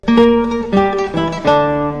You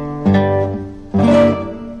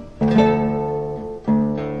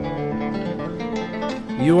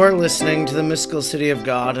are listening to the Mystical City of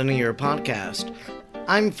God in a Year podcast.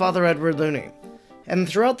 I'm Father Edward Looney, and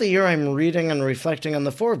throughout the year I'm reading and reflecting on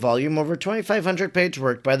the 4-volume, over 2,500-page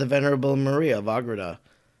work by the Venerable Maria of Agreda.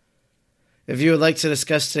 If you would like to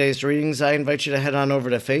discuss today's readings, I invite you to head on over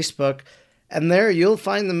to Facebook, and there you'll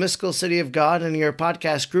find the Mystical City of God in a Year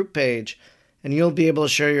podcast group page, and you'll be able to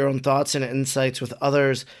share your own thoughts and insights with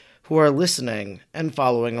others who are listening and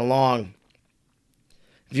following along.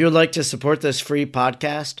 If you would like to support this free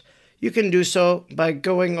podcast, you can do so by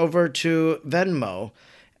going over to Venmo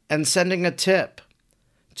and sending a tip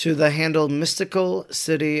to the handle Mystical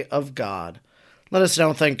City of God. Let us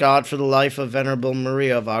now thank God for the life of Venerable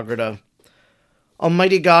Maria of Agreda.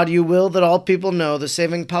 Almighty God, you will that all people know the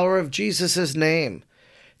saving power of Jesus' name.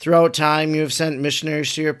 Throughout time, you have sent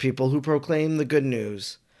missionaries to your people who proclaim the good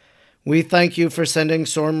news. We thank you for sending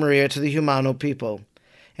Sor Maria to the Humano people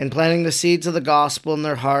and planting the seeds of the gospel in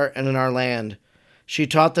their heart and in our land. She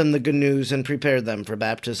taught them the good news and prepared them for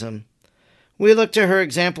baptism. We look to her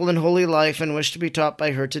example in holy life and wish to be taught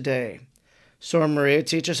by her today. Sor Maria,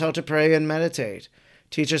 teach us how to pray and meditate.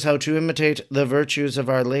 Teach us how to imitate the virtues of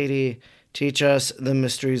Our Lady. Teach us the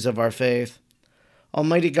mysteries of our faith.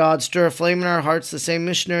 Almighty God, stir aflame in our hearts the same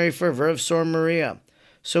missionary fervor of Sor Maria,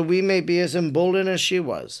 so we may be as emboldened as she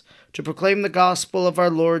was to proclaim the gospel of our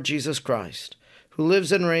Lord Jesus Christ, who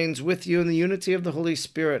lives and reigns with you in the unity of the Holy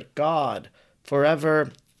Spirit, God,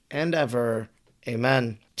 forever and ever.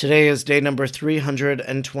 Amen. Today is day number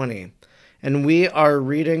 320, and we are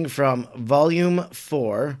reading from Volume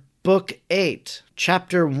 4, Book 8,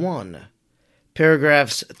 Chapter 1,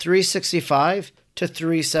 paragraphs 365 to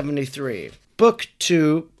 373. Book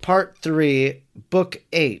 2, Part 3, Book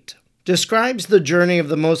 8, describes the journey of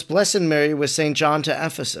the Most Blessed Mary with St. John to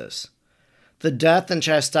Ephesus, the death and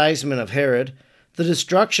chastisement of Herod, the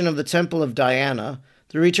destruction of the temple of Diana,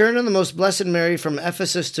 the return of the Most Blessed Mary from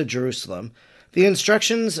Ephesus to Jerusalem, the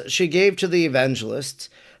instructions she gave to the evangelists,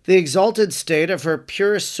 the exalted state of her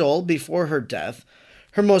purest soul before her death,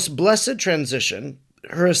 her most blessed transition,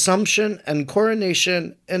 her assumption and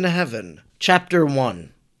coronation in heaven. Chapter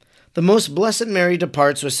 1. The Most Blessed Mary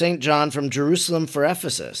departs with St. John from Jerusalem for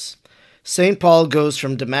Ephesus. St. Paul goes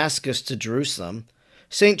from Damascus to Jerusalem.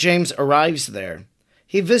 St. James arrives there.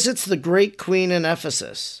 He visits the great queen in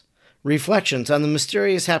Ephesus. Reflections on the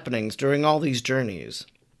mysterious happenings during all these journeys.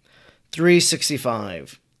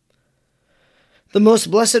 365. The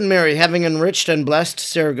Most Blessed Mary, having enriched and blessed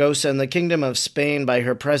Saragossa and the kingdom of Spain by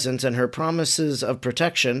her presence and her promises of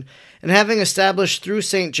protection, and having established through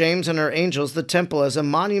St. James and her angels the temple as a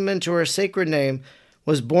monument to her sacred name,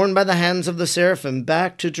 was borne by the hands of the seraphim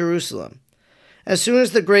back to Jerusalem. As soon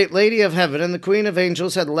as the great Lady of Heaven and the Queen of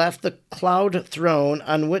Angels had left the cloud throne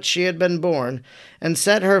on which she had been born, and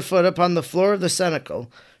set her foot upon the floor of the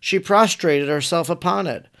cenacle, she prostrated herself upon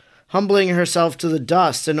it, humbling herself to the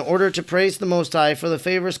dust in order to praise the Most High for the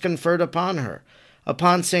favors conferred upon her,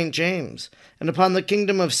 upon St. James, and upon the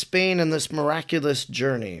kingdom of Spain in this miraculous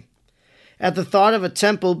journey. At the thought of a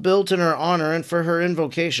temple built in her honor and for her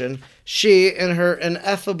invocation, she, in her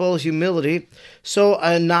ineffable humility, so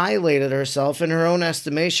annihilated herself in her own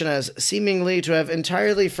estimation as seemingly to have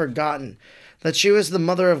entirely forgotten that she was the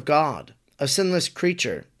Mother of God, a sinless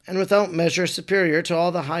creature, and without measure superior to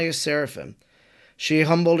all the highest seraphim. She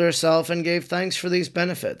humbled herself and gave thanks for these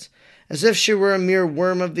benefits, as if she were a mere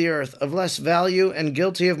worm of the earth, of less value and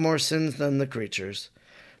guilty of more sins than the creatures.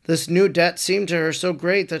 This new debt seemed to her so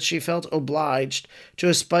great that she felt obliged to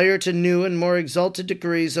aspire to new and more exalted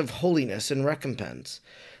degrees of holiness in recompense.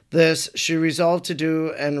 This she resolved to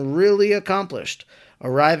do and really accomplished,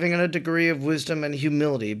 arriving at a degree of wisdom and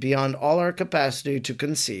humility beyond all our capacity to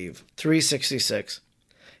conceive. 366.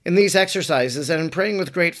 In these exercises, and in praying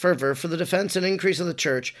with great fervor for the defense and increase of the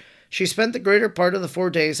Church, she spent the greater part of the 4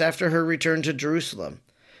 days after her return to Jerusalem.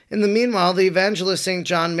 In the meanwhile, the evangelist St.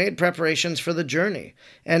 John made preparations for the journey,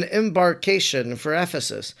 and embarkation for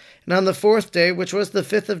Ephesus, and on the 4th day, which was the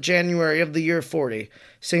 5th of January of the year 40,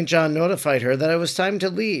 St. John notified her that it was time to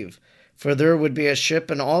leave, for there would be a ship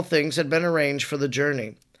and all things had been arranged for the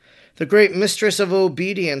journey. The great mistress of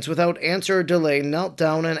obedience, without answer or delay, knelt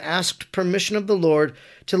down and asked permission of the Lord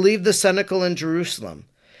to leave the cenacle in Jerusalem,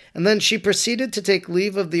 and then she proceeded to take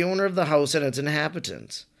leave of the owner of the house and its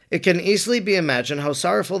inhabitants. It can easily be imagined how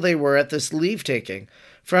sorrowful they were at this leave-taking,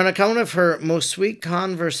 for on account of her most sweet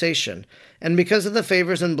conversation, and because of the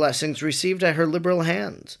favors and blessings received at her liberal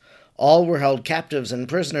hands, all were held captives and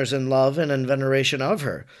prisoners in love and in veneration of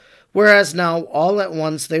her, whereas now all at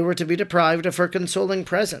once they were to be deprived of her consoling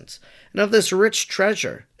presence, and of this rich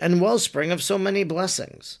treasure and wellspring of so many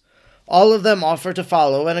blessings. All of them offered to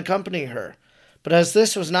follow and accompany her. But as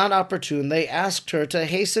this was not opportune, they asked her to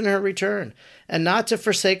hasten her return, and not to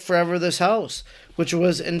forsake forever this house, which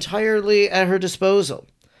was entirely at her disposal.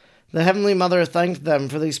 The Heavenly Mother thanked them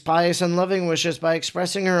for these pious and loving wishes by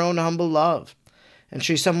expressing her own humble love, and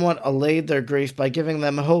she somewhat allayed their grief by giving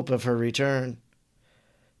them hope of her return.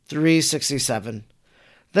 367.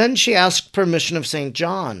 Then she asked permission of St.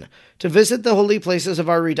 John to visit the holy places of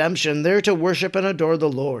our redemption, there to worship and adore the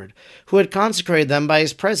Lord, who had consecrated them by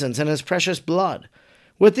his presence and his precious blood.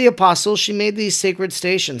 With the apostles she made these sacred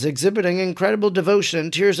stations, exhibiting incredible devotion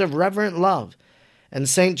and tears of reverent love. And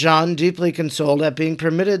St. John, deeply consoled at being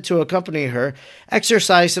permitted to accompany her,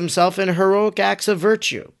 exercised himself in heroic acts of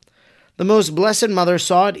virtue. The most blessed Mother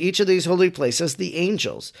saw at each of these holy places the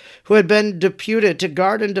angels, who had been deputed to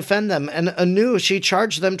guard and defend them, and anew she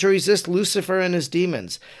charged them to resist Lucifer and his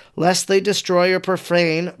demons, lest they destroy or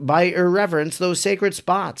profane by irreverence those sacred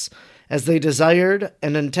spots, as they desired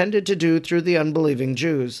and intended to do through the unbelieving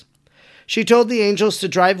Jews. She told the angels to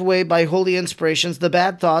drive away by holy inspirations the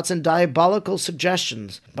bad thoughts and diabolical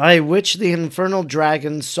suggestions by which the infernal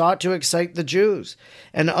dragons sought to excite the Jews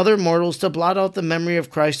and other mortals to blot out the memory of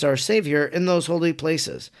Christ our Savior in those holy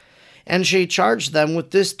places. And she charged them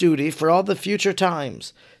with this duty for all the future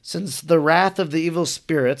times, since the wrath of the evil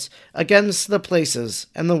spirits against the places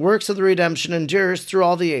and the works of the redemption endures through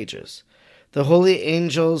all the ages. The holy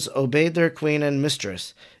angels obeyed their queen and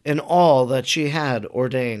mistress in all that she had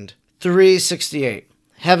ordained. 368.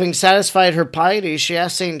 Having satisfied her piety, she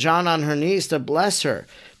asked St. John on her knees to bless her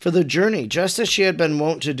for the journey, just as she had been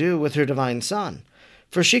wont to do with her divine Son.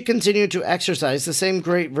 For she continued to exercise the same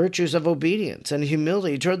great virtues of obedience and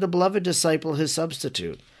humility toward the beloved disciple, his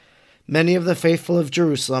substitute. Many of the faithful of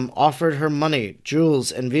Jerusalem offered her money,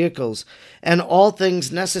 jewels, and vehicles, and all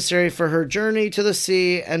things necessary for her journey to the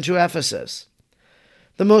sea and to Ephesus.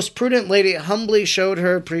 The most prudent lady humbly showed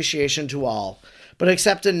her appreciation to all, but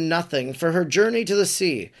accepted nothing. For her journey to the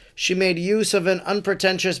sea, she made use of an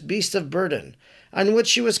unpretentious beast of burden, on which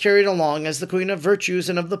she was carried along as the queen of virtues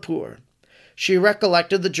and of the poor. She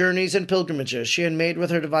recollected the journeys and pilgrimages she had made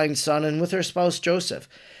with her divine Son and with her spouse Joseph,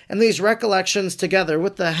 and these recollections, together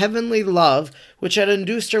with the heavenly love which had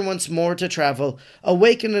induced her once more to travel,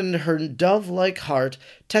 awakened in her dove-like heart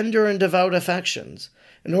tender and devout affections,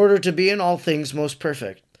 in order to be in all things most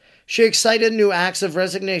perfect. She excited new acts of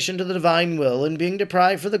resignation to the divine will, and being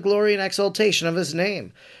deprived for the glory and exaltation of his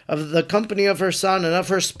name, of the company of her Son and of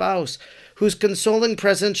her spouse, whose consoling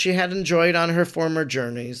presence she had enjoyed on her former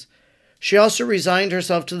journeys. She also resigned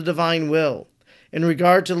herself to the divine will, in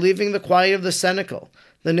regard to leaving the quiet of the cenacle,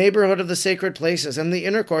 the neighborhood of the sacred places, and the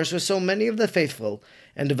intercourse with so many of the faithful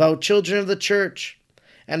and devout children of the Church,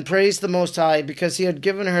 and praised the Most High because he had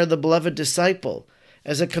given her the beloved disciple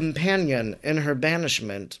as a companion in her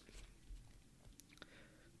banishment.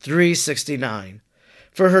 369.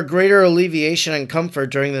 For her greater alleviation and comfort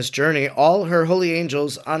during this journey, all her holy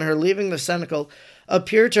angels, on her leaving the cenacle,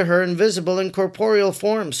 appeared to her in visible and corporeal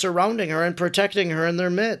forms, surrounding her and protecting her in their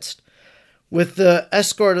midst. With the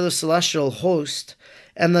escort of the celestial host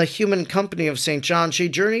and the human company of St. John, she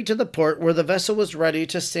journeyed to the port where the vessel was ready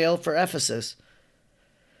to sail for Ephesus.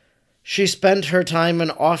 She spent her time in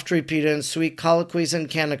oft-repeated and sweet colloquies and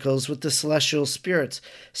canticles with the celestial spirits,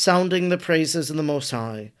 sounding the praises of the Most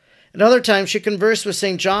High. At other times she conversed with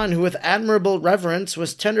St. John, who with admirable reverence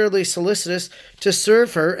was tenderly solicitous to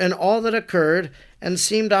serve her in all that occurred and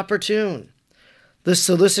seemed opportune. The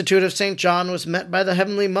solicitude of St. John was met by the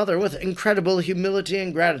Heavenly Mother with incredible humility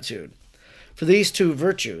and gratitude. For these two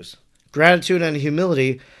virtues, gratitude and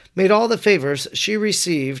humility, made all the favors she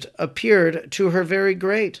received appeared to her very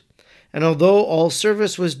great. And although all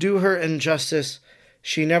service was due her in justice,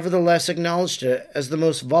 she nevertheless acknowledged it as the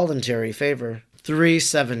most voluntary favor.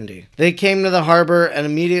 370. They came to the harbor and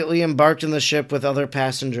immediately embarked in the ship with other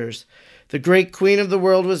passengers. The great queen of the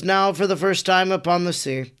world was now for the first time upon the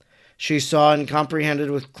sea. She saw and comprehended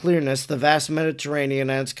with clearness the vast Mediterranean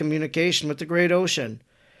and its communication with the great ocean.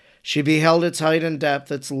 She beheld its height and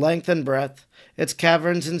depth, its length and breadth, its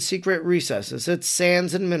caverns and secret recesses, its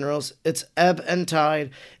sands and minerals, its ebb and tide,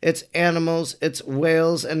 its animals, its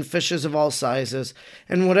whales and fishes of all sizes,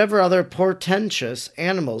 and whatever other portentous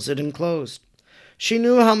animals it enclosed. She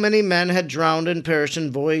knew how many men had drowned and perished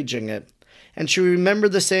in voyaging it, and she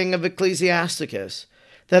remembered the saying of Ecclesiasticus,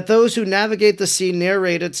 that those who navigate the sea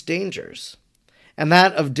narrate its dangers, and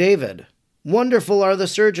that of David, "Wonderful are the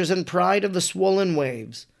surges and pride of the swollen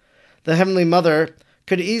waves." The Heavenly Mother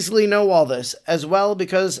could easily know all this, as well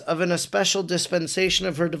because of an especial dispensation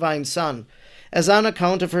of her divine Son, as on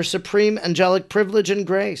account of her supreme angelic privilege and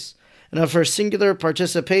grace, and of her singular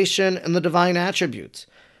participation in the divine attributes,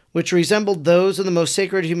 which resembled those of the most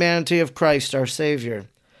sacred humanity of Christ our Savior.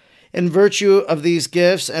 In virtue of these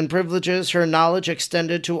gifts and privileges, her knowledge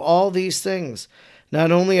extended to all these things,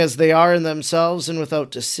 not only as they are in themselves and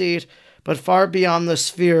without deceit, but far beyond the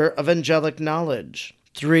sphere of angelic knowledge.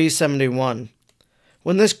 371.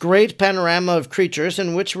 When this great panorama of creatures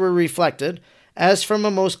in which were reflected, as from a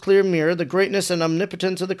most clear mirror, the greatness and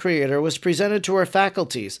omnipotence of the Creator was presented to her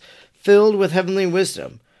faculties, filled with heavenly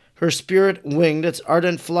wisdom, her spirit winged its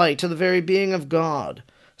ardent flight to the very being of God,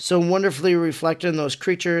 so wonderfully reflected in those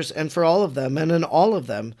creatures, and for all of them, and in all of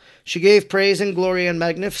them, she gave praise and glory and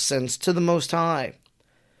magnificence to the Most High.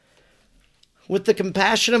 With the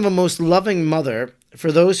compassion of a most loving mother for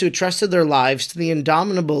those who trusted their lives to the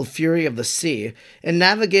indomitable fury of the sea in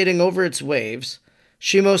navigating over its waves,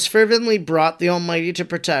 she most fervently brought the Almighty to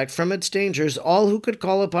protect from its dangers all who could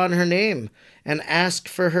call upon her name and ask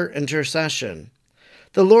for her intercession.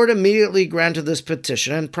 The Lord immediately granted this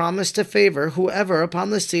petition and promised to favor whoever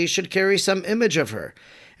upon the sea should carry some image of her,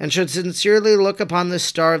 and should sincerely look upon this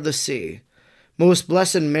star of the sea. Most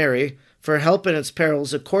blessed Mary, for help in its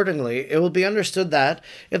perils. Accordingly, it will be understood that,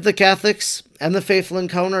 if the Catholics and the faithful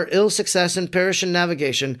encounter ill success and perish in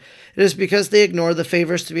navigation, it is because they ignore the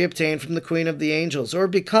favors to be obtained from the Queen of the Angels, or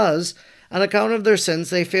because, on account of their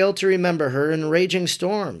sins, they fail to remember her in raging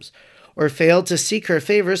storms, or fail to seek her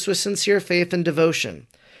favors with sincere faith and devotion.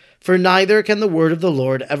 For neither can the word of the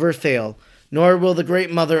Lord ever fail, nor will the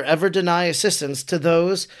Great Mother ever deny assistance to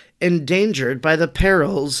those endangered by the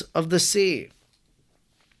perils of the sea.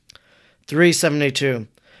 372.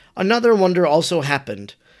 Another wonder also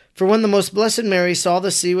happened, for when the most blessed Mary saw the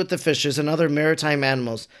sea with the fishes and other maritime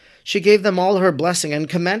animals, she gave them all her blessing and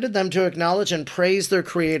commanded them to acknowledge and praise their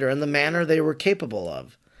Creator in the manner they were capable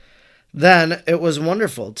of. Then it was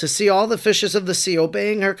wonderful to see all the fishes of the sea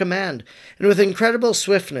obeying her command, and with incredible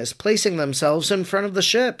swiftness placing themselves in front of the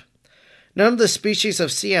ship. None of the species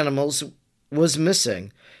of sea animals was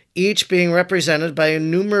missing, each being represented by an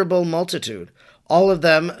innumerable multitude. All of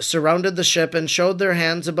them surrounded the ship and showed their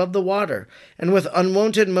hands above the water, and with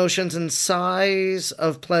unwonted motions and sighs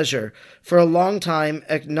of pleasure, for a long time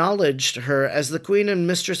acknowledged her as the queen and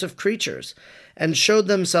mistress of creatures, and showed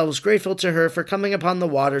themselves grateful to her for coming upon the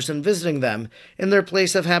waters and visiting them in their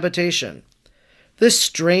place of habitation. This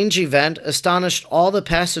strange event astonished all the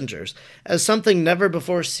passengers as something never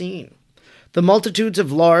before seen. The multitudes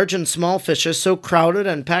of large and small fishes, so crowded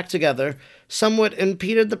and packed together, somewhat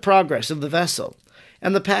impeded the progress of the vessel,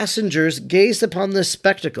 and the passengers gazed upon this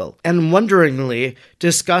spectacle, and wonderingly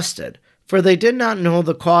disgusted, for they did not know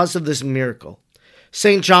the cause of this miracle.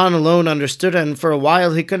 St. John alone understood, and for a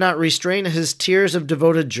while he could not restrain his tears of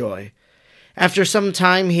devoted joy. After some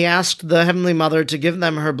time he asked the Heavenly Mother to give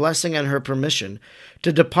them her blessing and her permission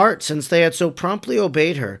to depart, since they had so promptly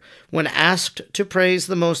obeyed her when asked to praise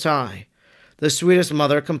the Most High. The sweetest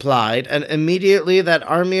mother complied, and immediately that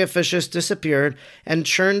army of fishes disappeared and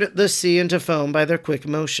churned the sea into foam by their quick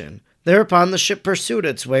motion. Thereupon the ship pursued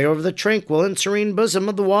its way over the tranquil and serene bosom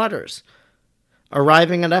of the waters,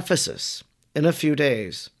 arriving at Ephesus in a few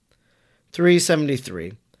days.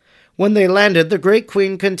 373. When they landed, the great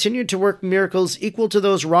queen continued to work miracles equal to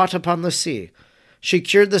those wrought upon the sea. She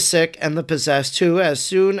cured the sick and the possessed, who, as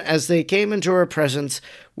soon as they came into her presence,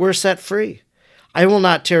 were set free. I will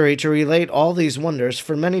not tarry to relate all these wonders,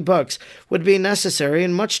 for many books would be necessary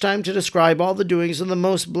and much time to describe all the doings of the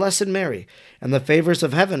most blessed Mary, and the favors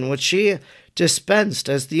of heaven which she dispensed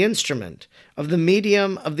as the instrument of the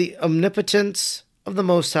medium of the omnipotence of the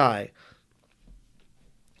Most High.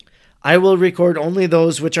 I will record only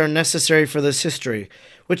those which are necessary for this history,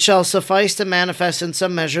 which shall suffice to manifest in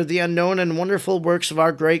some measure the unknown and wonderful works of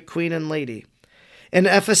our great Queen and Lady. In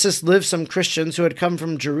Ephesus lived some Christians who had come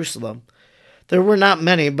from Jerusalem. There were not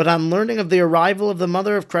many, but on learning of the arrival of the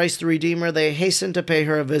Mother of Christ the Redeemer, they hastened to pay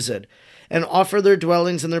her a visit, and offer their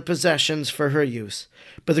dwellings and their possessions for her use.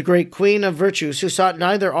 But the great Queen of Virtues, who sought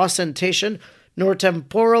neither ostentation nor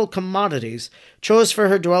temporal commodities, chose for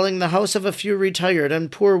her dwelling the house of a few retired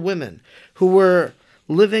and poor women, who were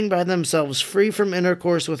living by themselves free from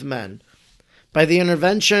intercourse with men. By the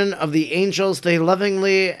intervention of the angels, they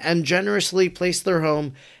lovingly and generously placed their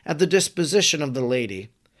home at the disposition of the lady.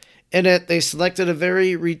 In it, they selected a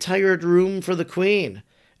very retired room for the queen,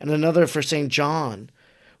 and another for St. John,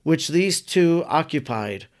 which these two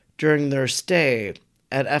occupied during their stay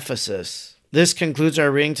at Ephesus. This concludes our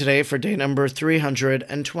reading today for day number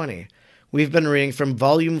 320. We've been reading from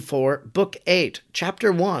Volume 4, Book 8,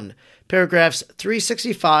 Chapter 1, paragraphs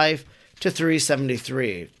 365 to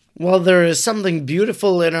 373. Well, there is something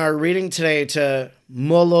beautiful in our reading today to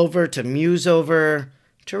mull over, to muse over,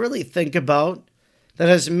 to really think about, that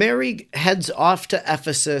as Mary heads off to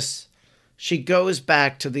Ephesus, she goes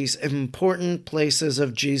back to these important places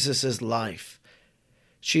of Jesus' life.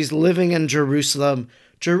 She's living in Jerusalem.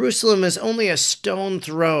 Jerusalem is only a stone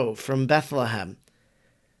throw from Bethlehem.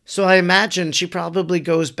 So I imagine she probably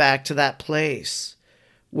goes back to that place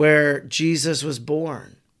where Jesus was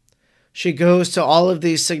born. She goes to all of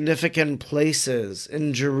these significant places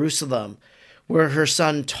in Jerusalem where her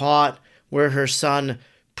son taught, where her son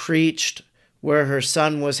preached, where her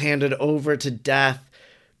son was handed over to death,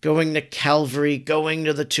 going to Calvary, going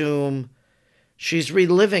to the tomb. She's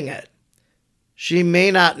reliving it. She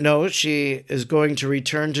may not know she is going to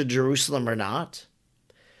return to Jerusalem or not.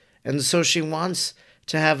 And so she wants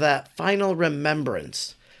to have that final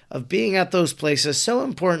remembrance of being at those places so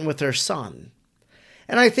important with her son.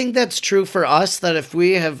 And I think that's true for us, that if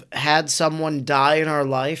we have had someone die in our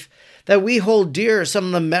life, that we hold dear some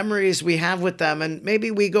of the memories we have with them, and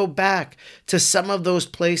maybe we go back to some of those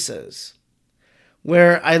places.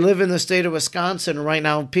 Where I live in the state of Wisconsin right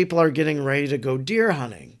now, people are getting ready to go deer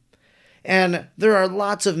hunting. And there are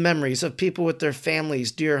lots of memories of people with their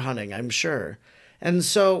families deer hunting, I'm sure. And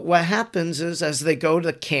so what happens is, as they go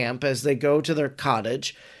to camp, as they go to their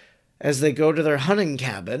cottage, as they go to their hunting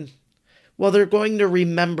cabin, well, they're going to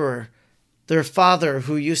remember their father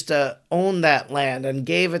who used to own that land and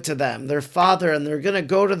gave it to them, their father, and they're going to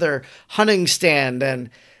go to their hunting stand,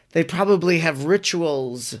 and they probably have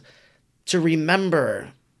rituals to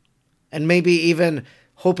remember, and maybe even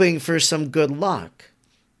hoping for some good luck.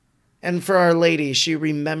 And for Our Lady, she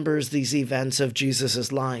remembers these events of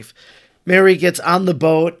Jesus' life. Mary gets on the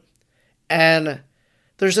boat, and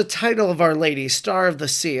there's a title of Our Lady, Star of the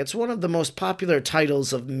Sea. It's one of the most popular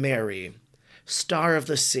titles of Mary, Star of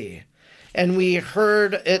the Sea. And we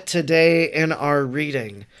heard it today in our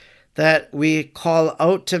reading, that we call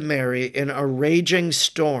out to Mary in a raging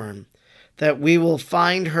storm, that we will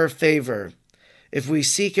find her favor if we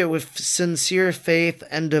seek it with sincere faith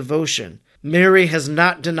and devotion. Mary has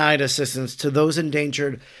not denied assistance to those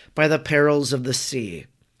endangered by the perils of the sea.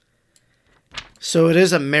 So it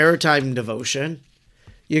is a maritime devotion.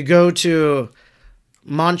 You go to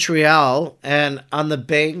Montreal, and on the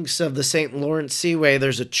banks of the St. Lawrence Seaway,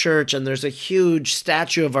 there's a church, and there's a huge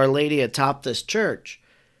statue of Our Lady atop this church.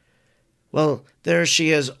 Well, there she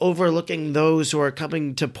is, overlooking those who are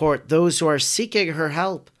coming to port, those who are seeking her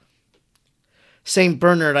help. St.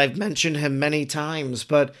 Bernard, I've mentioned him many times,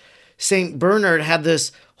 but St. Bernard had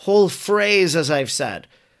this whole phrase, as I've said.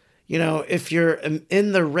 You know, if you're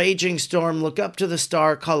in the raging storm, look up to the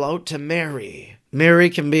star, call out to Mary. Mary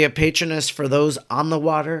can be a patroness for those on the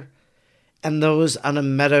water and those on a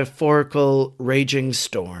metaphorical raging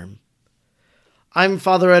storm. I'm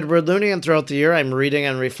Father Edward Looney, and throughout the year I'm reading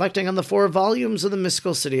and reflecting on the 4 volumes of the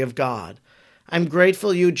Mystical City of God. I'm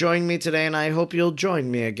grateful you joined me today, and I hope you'll join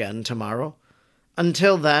me again tomorrow.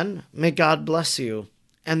 Until then, may God bless you,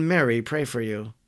 and Mary pray for you.